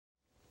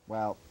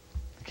Well,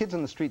 the kids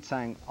on the street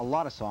sang a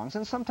lot of songs,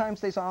 and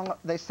sometimes they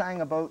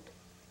sang about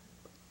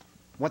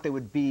what they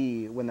would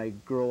be when they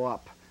grow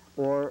up,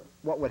 or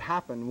what would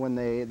happen when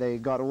they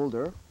got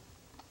older,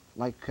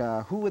 like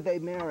who would they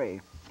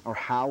marry, or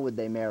how would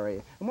they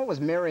marry, and what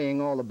was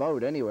marrying all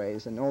about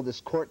anyways, and all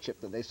this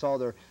courtship that they saw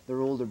their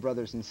older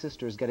brothers and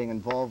sisters getting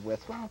involved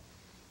with. Well,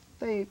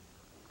 they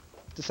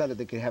decided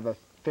they could have a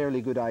fairly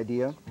good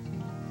idea.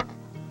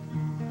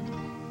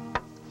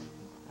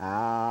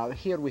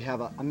 Here we have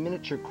a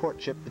miniature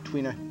courtship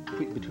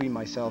between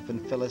myself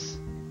and Phyllis.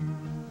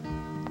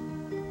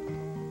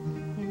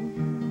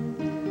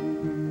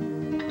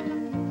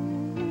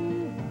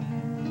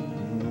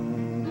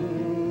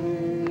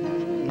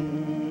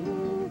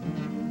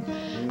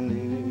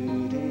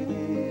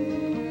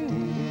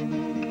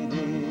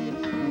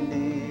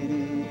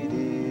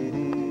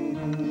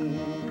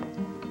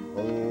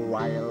 Oh,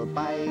 I'll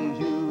buy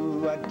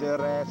you a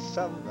dress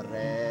of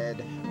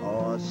red,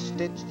 or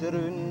stitched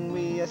through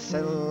with a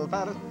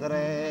silver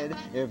thread,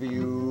 if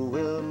you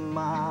will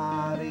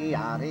marry,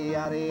 Ari,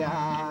 Ari,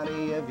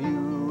 Ari, if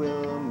you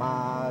will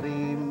marry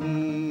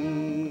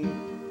me.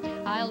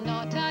 I'll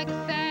not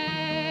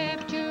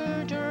accept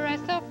your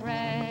dress of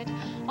red,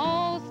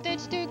 all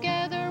stitched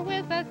together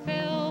with a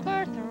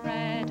silver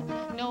thread.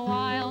 No,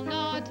 I'll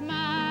not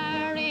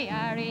marry,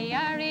 Ari,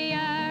 Ari,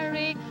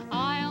 Ari,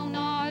 I'll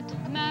not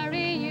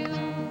marry you.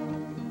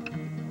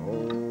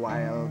 Oh,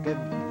 I'll give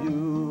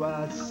you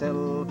a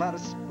silver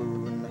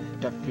spoon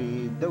to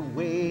feed the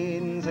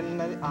wains in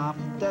the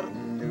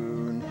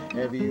afternoon,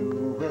 if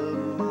you will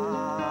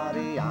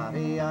marry,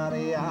 Ari,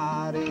 Ari,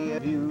 Ari,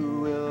 if you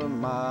will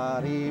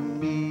marry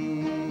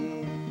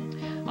me.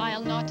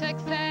 I'll not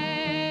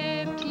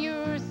accept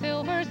your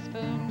silver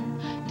spoon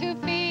to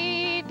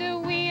feed the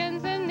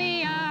wains in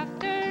the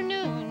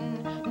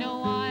afternoon.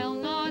 No, I'll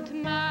not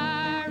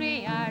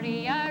marry,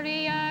 Ari,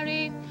 Ari,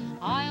 Ari,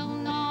 I'll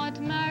not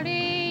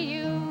marry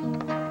you.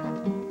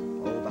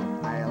 Oh, but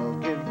I'll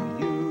give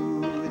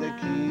you the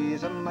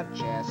keys of my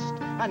chest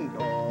and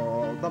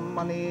all the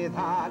money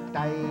that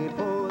I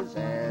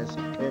possess,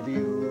 if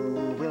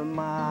you will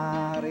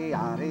marry,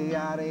 Ari,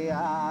 Ari,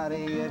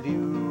 Ari, if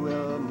you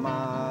will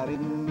marry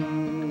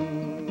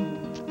me.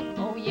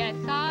 Oh yes,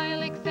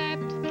 I'll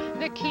accept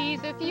the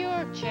keys of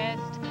your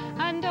chest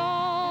and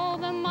all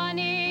the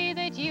money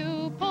that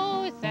you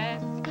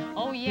possess.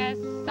 Oh yes,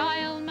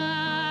 I'll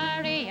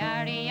marry,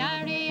 Ari,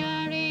 Ari,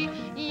 Ari,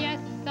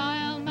 yes,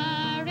 I'll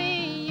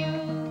marry you.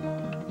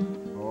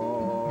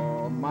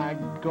 Oh my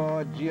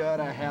God, you're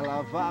a hell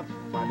of a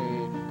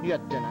funny. You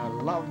dinna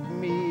love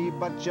me,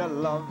 but you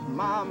love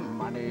my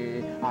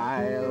money.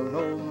 I'll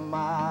no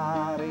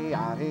marry,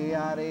 Ari,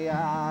 Ari,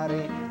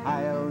 Ari,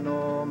 I'll